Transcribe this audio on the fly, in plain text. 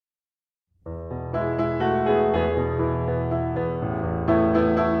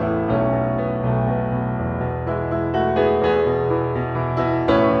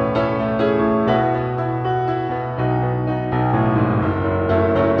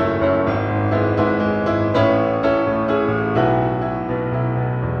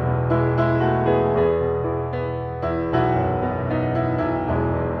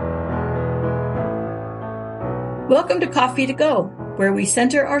Welcome to Coffee to Go, where we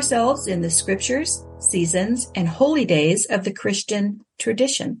center ourselves in the scriptures, seasons, and holy days of the Christian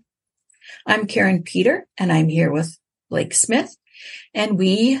tradition. I'm Karen Peter, and I'm here with Blake Smith, and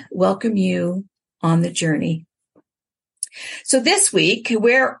we welcome you on the journey. So this week,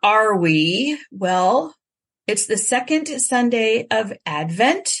 where are we? Well, it's the second Sunday of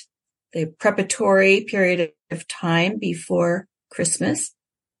Advent, the preparatory period of time before Christmas.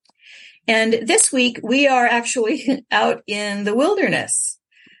 And this week, we are actually out in the wilderness.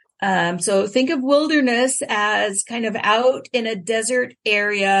 So think of wilderness as kind of out in a desert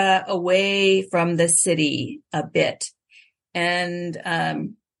area away from the city a bit. And I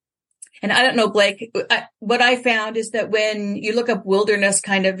don't know, Blake, what I found is that when you look up wilderness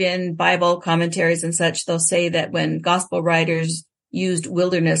kind of in Bible commentaries and such, they'll say that when gospel writers used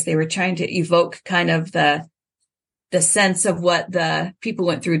wilderness, they were trying to evoke kind of the sense of what the people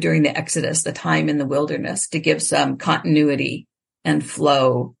went through during the Exodus, the time in the wilderness, to give some continuity and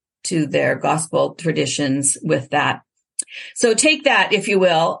flow to their gospel traditions with that. So take that, if you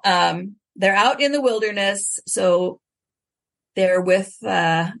will. They're out in the wilderness, so they're with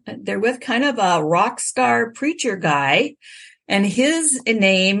kind of a rock star preacher guy, and his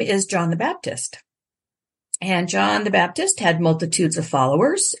name is John the Baptist. And John the Baptist had multitudes of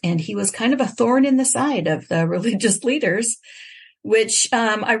followers, and he was kind of a thorn in the side of the religious leaders, which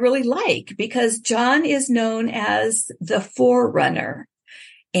I really like, because John is known as the forerunner,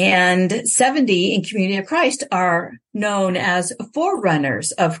 and 70 in Community of Christ are known as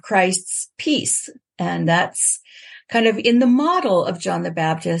forerunners of Christ's peace. And that's kind of in the model of John the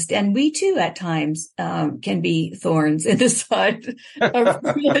Baptist. And we too, at times, can be thorns in the side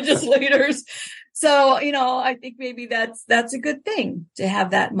of religious leaders. So, I think maybe that's a good thing to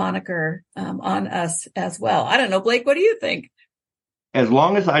have that moniker on us as well. I don't know, Blake, what do you think? As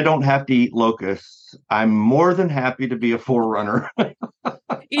long as I don't have to eat locusts, I'm more than happy to be a forerunner.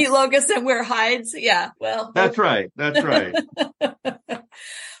 Eat locusts and wear hides? Yeah, well. That's right.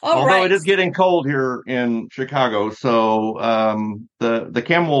 Although right. It is getting cold here in Chicago, so the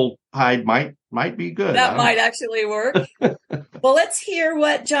camel hide might be good. That might actually work. Well, let's hear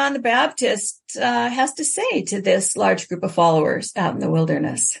what John the Baptist has to say to this large group of followers out in the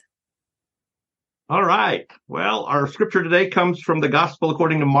wilderness. All right. Well, our scripture today comes from the Gospel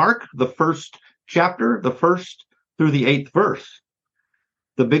according to Mark, the first chapter, the 1st through the 8th verse.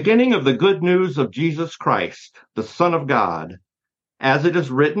 The beginning of the good news of Jesus Christ, the Son of God. As it is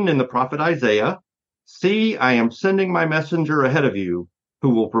written in the prophet Isaiah, "See, I am sending my messenger ahead of you,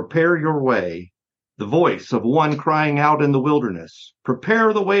 who will prepare your way. The voice of one crying out in the wilderness,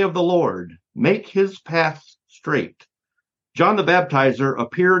 prepare the way of the Lord, make his path straight." John the Baptizer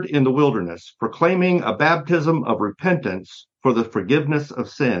appeared in the wilderness, proclaiming a baptism of repentance for the forgiveness of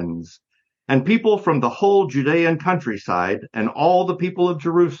sins. And people from the whole Judean countryside and all the people of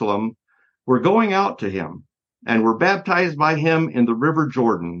Jerusalem were going out to him and were baptized by him in the river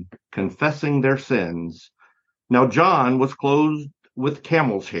Jordan, confessing their sins. Now John was clothed with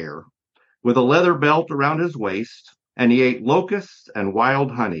camel's hair, with a leather belt around his waist, and he ate locusts and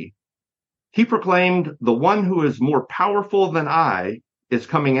wild honey. He proclaimed, "The one who is more powerful than I is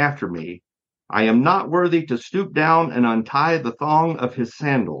coming after me. I am not worthy to stoop down and untie the thong of his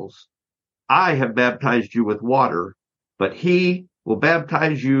sandals. I have baptized you with water, but he will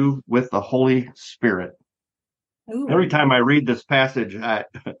baptize you with the Holy Spirit." Ooh. Every time I read this passage,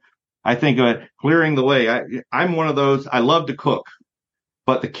 I think of it clearing the way. I'm one of those, I love to cook,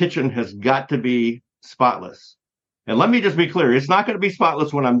 but the kitchen has got to be spotless. And let me just be clear, it's not going to be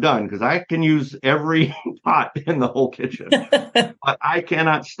spotless when I'm done, because I can use every pot in the whole kitchen. But I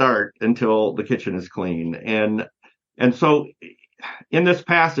cannot start until the kitchen is clean. And so in this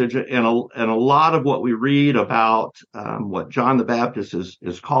passage, and a lot of what we read about what John the Baptist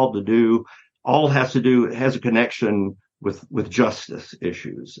is called to do, all has a connection with justice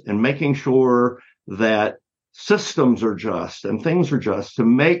issues and making sure that systems are just and things are just to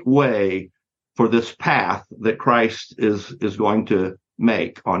make way for this path that Christ is going to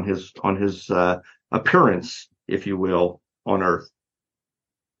make on his appearance, if you will, on earth.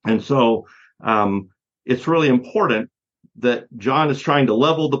 And so it's really important that John is trying to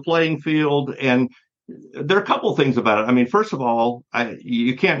level the playing field. And there are a couple of things about it. I mean, first of all,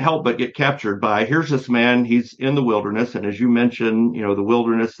 you can't help but get captured by, here's this man, he's in the wilderness. And as you mentioned, the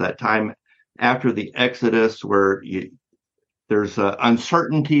wilderness, that time after the Exodus, where there's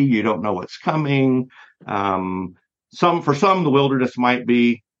uncertainty, you don't know what's coming. For some, the wilderness might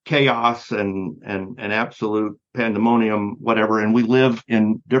be chaos and absolute pandemonium, whatever. And we live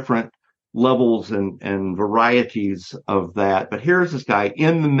in different levels and varieties of that. But here's this guy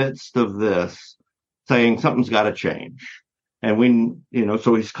in the midst of this saying something's got to change. And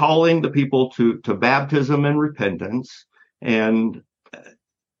so he's calling the people to baptism and repentance. And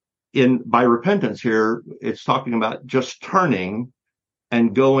by repentance here, it's talking about just turning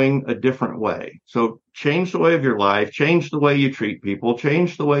and going a different way. So change the way of your life, change the way you treat people,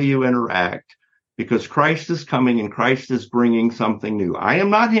 change the way you interact, because Christ is coming and Christ is bringing something new. I am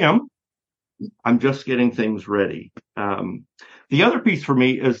not him. I'm just getting things ready. The other piece for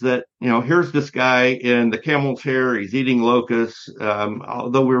me is that, here's this guy in the camel's hair. He's eating locusts.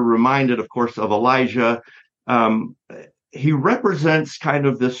 Although we're reminded, of course, of Elijah, he represents kind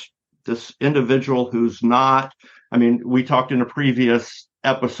of this individual who's not, we talked in a previous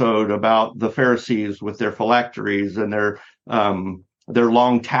episode about the Pharisees with their phylacteries and their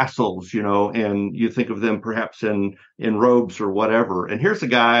long tassels, and you think of them perhaps in robes or whatever. And here's a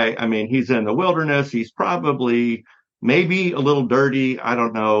guy, he's in the wilderness. He's probably maybe a little dirty. I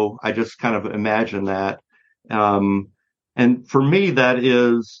don't know. I just kind of imagine that. And for me, that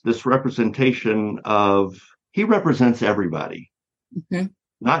is this representation he represents everybody,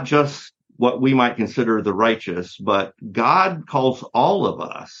 not just what we might consider the righteous, but God calls all of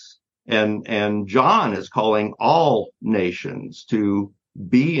us. And John is calling all nations to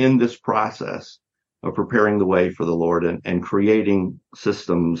be in this process of preparing the way for the Lord and creating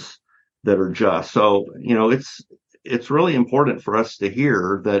systems that are just. So, it's really important for us to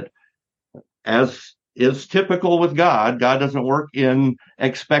hear that, as is typical with God doesn't work in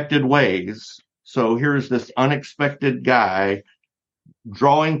expected ways. So here's this unexpected guy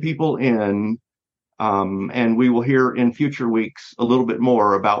drawing people in. And we will hear in future weeks a little bit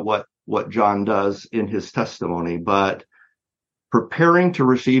more about what John does in his testimony. But preparing to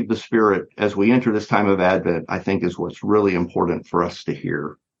receive the Spirit as we enter this time of Advent, I think, is what's really important for us to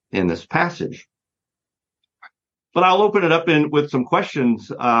hear in this passage. But I'll open it up with some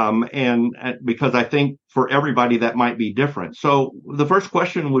questions, and because I think for everybody that might be different. So the first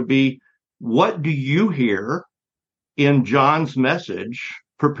question would be, what do you hear in John's message,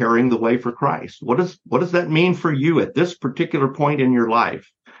 preparing the way for Christ? What does that mean for you at this particular point in your life,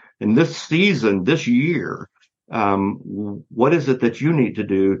 in this season, this year? What is it that you need to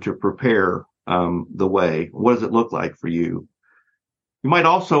do to prepare the way? What does it look like for you? You might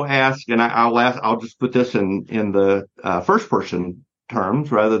also ask, and I'll just put this in the first person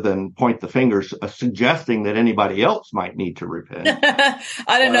terms rather than point the fingers, suggesting that anybody else might need to repent.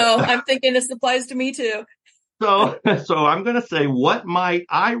 I don't know. I'm thinking this applies to me too. So I'm going to say, what might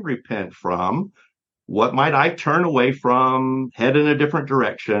I repent from? What might I turn away from, head in a different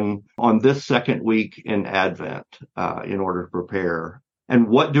direction on this second week in Advent in order to prepare? And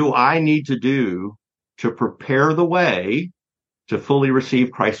what do I need to do to prepare the way to fully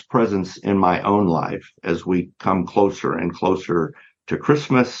receive Christ's presence in my own life as we come closer and closer to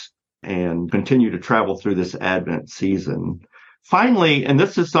Christmas and continue to travel through this Advent season? Finally, and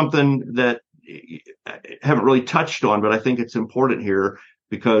this is something that I haven't really touched on, but I think it's important here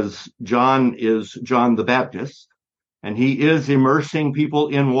because John is John the Baptist and he is immersing people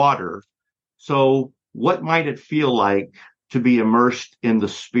in water. So what might it feel like to be immersed in the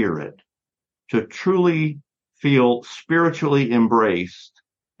Spirit, to truly feel spiritually embraced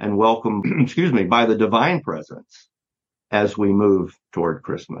and welcomed, by the divine presence as we move toward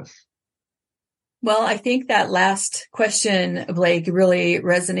Christmas? Well, I think that last question, Blake, really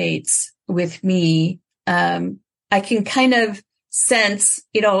resonates with me. I can kind of sense,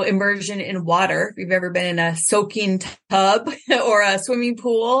 immersion in water. If you've ever been in a soaking tub or a swimming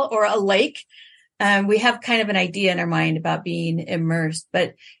pool or a lake, we have kind of an idea in our mind about being immersed,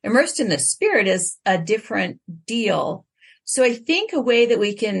 but immersed in the Spirit is a different deal. So I think a way that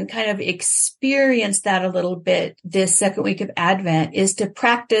we can kind of experience that a little bit this second week of Advent is to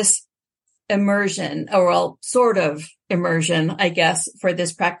practice immersion, or sort of immersion, I guess, for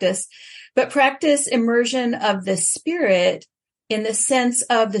this practice, but practice immersion of the Spirit in the sense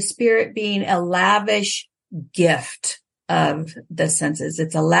of the Spirit being a lavish gift of the senses.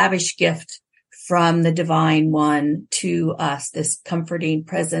 It's a lavish gift from the Divine One to us, this comforting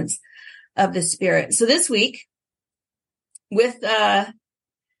presence of the Spirit. So this week, with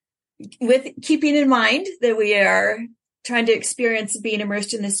keeping in mind that we are trying to experience being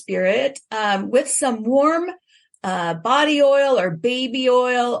immersed in the Spirit, with some warm body oil or baby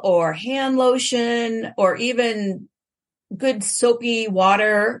oil or hand lotion or even good soapy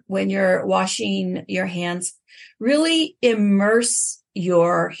water when you're washing your hands, really immerse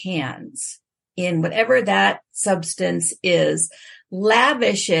your hands in whatever that substance is.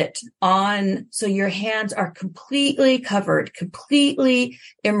 Lavish it on so your hands are completely covered, completely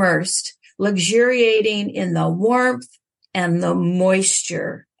immersed, luxuriating in the warmth and the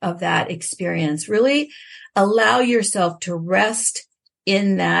moisture of that experience. Really allow yourself to rest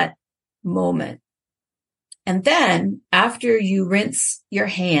in that moment. And then after you rinse your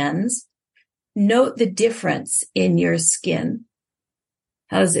hands, note the difference in your skin.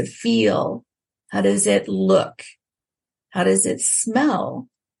 How does it feel? How does it look? How does it smell?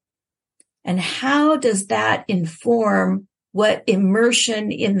 And how does that inform what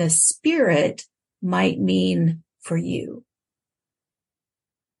immersion in the Spirit might mean for you?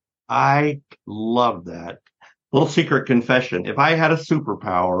 I love that. Little secret confession. If I had a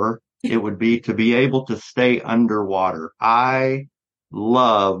superpower, it would be to be able to stay underwater. I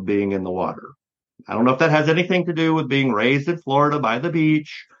love being in the water. I don't know if that has anything to do with being raised in Florida by the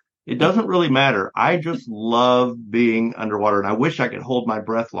beach. It doesn't really matter. I just love being underwater, and I wish I could hold my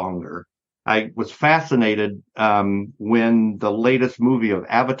breath longer. I was fascinated when the latest movie of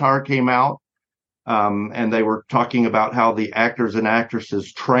Avatar came out, and they were talking about how the actors and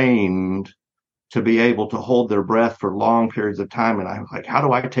actresses trained to be able to hold their breath for long periods of time. And I was like, how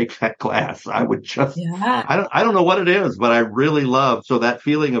do I take that class? I would just, I don't know what it is, but I really love, so that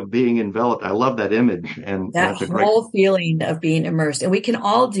feeling of being enveloped. I love that image. And that whole feeling of being immersed. And we can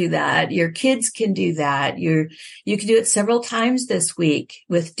all do that. Your kids can do that. You can do it several times this week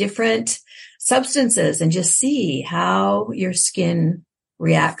with different substances and just see how your skin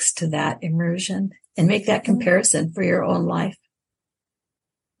reacts to that immersion and make that comparison for your own life.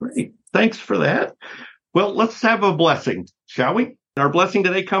 Great. Thanks for that. Well, let's have a blessing, shall we? Our blessing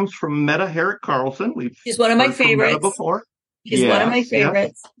today comes from Meta Herrick Carlson. She's one of my favorites. Before. She's one of my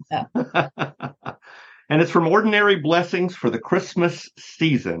favorites. Yes. Yeah. And it's from Ordinary Blessings for the Christmas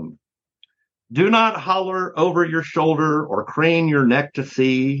Season. Do not holler over your shoulder or crane your neck to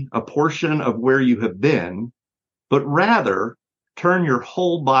see a portion of where you have been, but rather turn your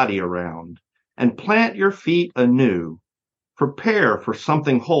whole body around and plant your feet anew. Prepare for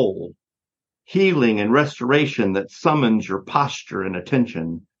something whole, healing and restoration that summons your posture and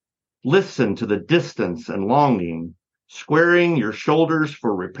attention. Listen to the distance and longing, squaring your shoulders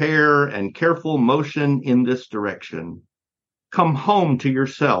for repair and careful motion in this direction. Come home to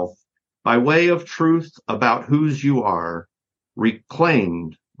yourself by way of truth about whose you are,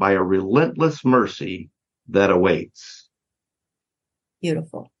 reclaimed by a relentless mercy that awaits.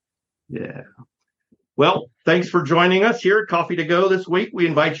 Beautiful. Yeah. Well, thanks for joining us here at Coffee to Go this week. We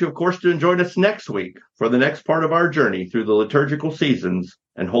invite you, of course, to join us next week for the next part of our journey through the liturgical seasons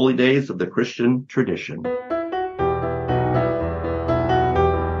and holy days of the Christian tradition.